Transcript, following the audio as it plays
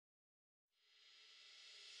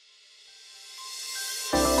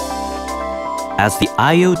As the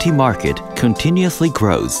IoT market continuously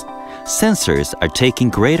grows, sensors are taking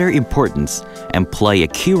greater importance and play a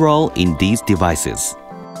key role in these devices.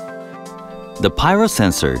 The Pyro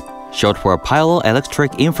sensor, short for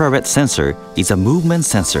Pyroelectric infrared sensor, is a movement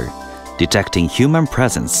sensor, detecting human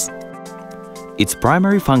presence. Its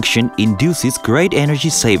primary function induces great energy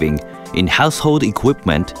saving in household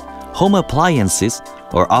equipment, home appliances,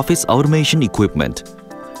 or office automation equipment.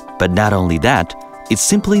 But not only that, it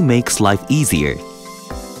simply makes life easier.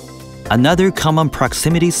 Another common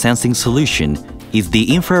proximity sensing solution is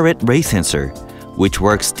the infrared ray sensor, which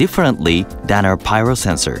works differently than our Pyro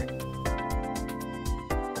sensor.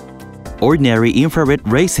 Ordinary infrared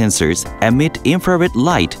ray sensors emit infrared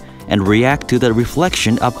light and react to the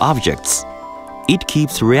reflection of objects. It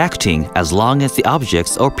keeps reacting as long as the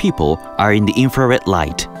objects or people are in the infrared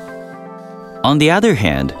light. On the other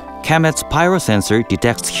hand, KEMET's Pyro sensor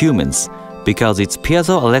detects humans because its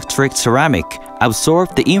piezoelectric ceramic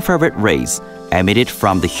absorbs the infrared rays emitted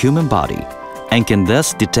from the human body and can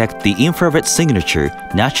thus detect the infrared signature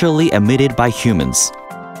naturally emitted by humans.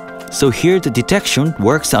 So here the detection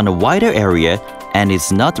works on a wider area and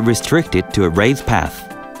is not restricted to a ray's path.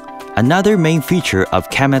 Another main feature of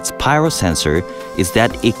KEMET's Pyro sensor is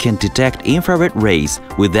that it can detect infrared rays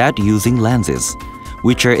without using lenses,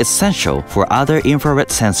 which are essential for other infrared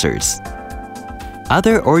sensors.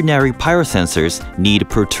 Other ordinary Pyro sensors need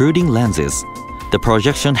protruding lenses. The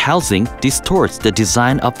projection housing distorts the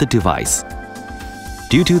design of the device.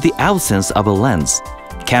 Due to the absence of a lens,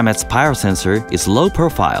 KEMET's Pyro sensor is low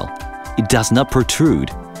profile. It does not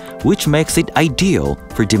protrude, which makes it ideal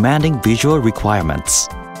for demanding visual requirements.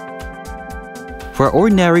 For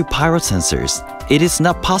ordinary Pyro sensors, it is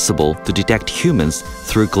not possible to detect humans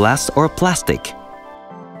through glass or plastic.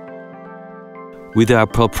 With our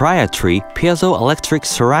proprietary piezoelectric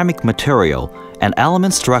ceramic material and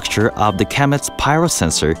element structure of the KEMET's Pyro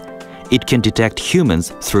sensor, it can detect humans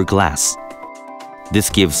through glass. This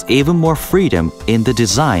gives even more freedom in the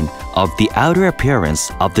design of the outer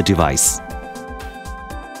appearance of the device.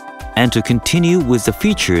 And to continue with the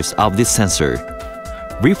features of this sensor,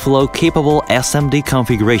 reflow-capable SMD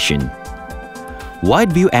configuration,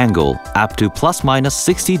 wide view angle up to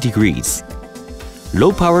 ±60 degrees,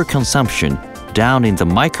 low power consumption down in the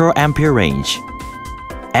microampere range,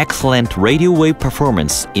 excellent radio wave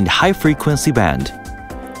performance in high frequency band,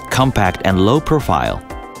 compact and low profile.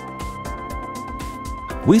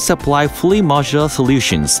 We supply fully modular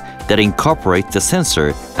solutions that incorporate the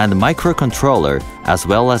sensor and the microcontroller as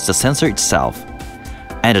well as the sensor itself,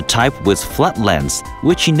 and a type with flat lens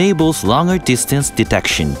which enables longer distance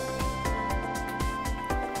detection.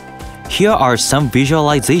 Here are some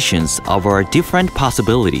visualizations of our different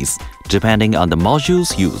possibilities depending on the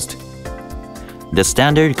modules used. The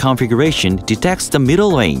standard configuration detects the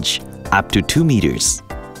middle range up to 2 meters.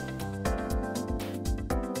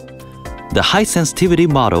 The high sensitivity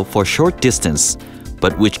model for short distance,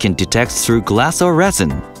 but which can detect through glass or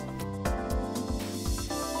resin.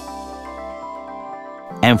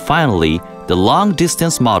 And finally, the long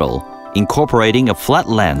distance model, incorporating a flat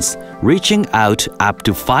lens reaching out up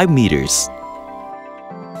to 5 meters.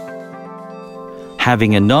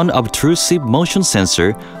 Having a non-obtrusive motion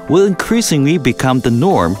sensor will increasingly become the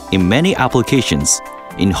norm in many applications,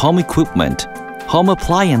 in home equipment, home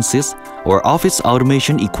appliances, or office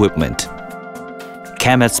automation equipment.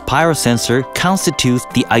 KEMET's Pyro sensor constitutes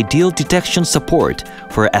the ideal detection support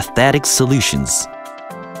for aesthetic solutions.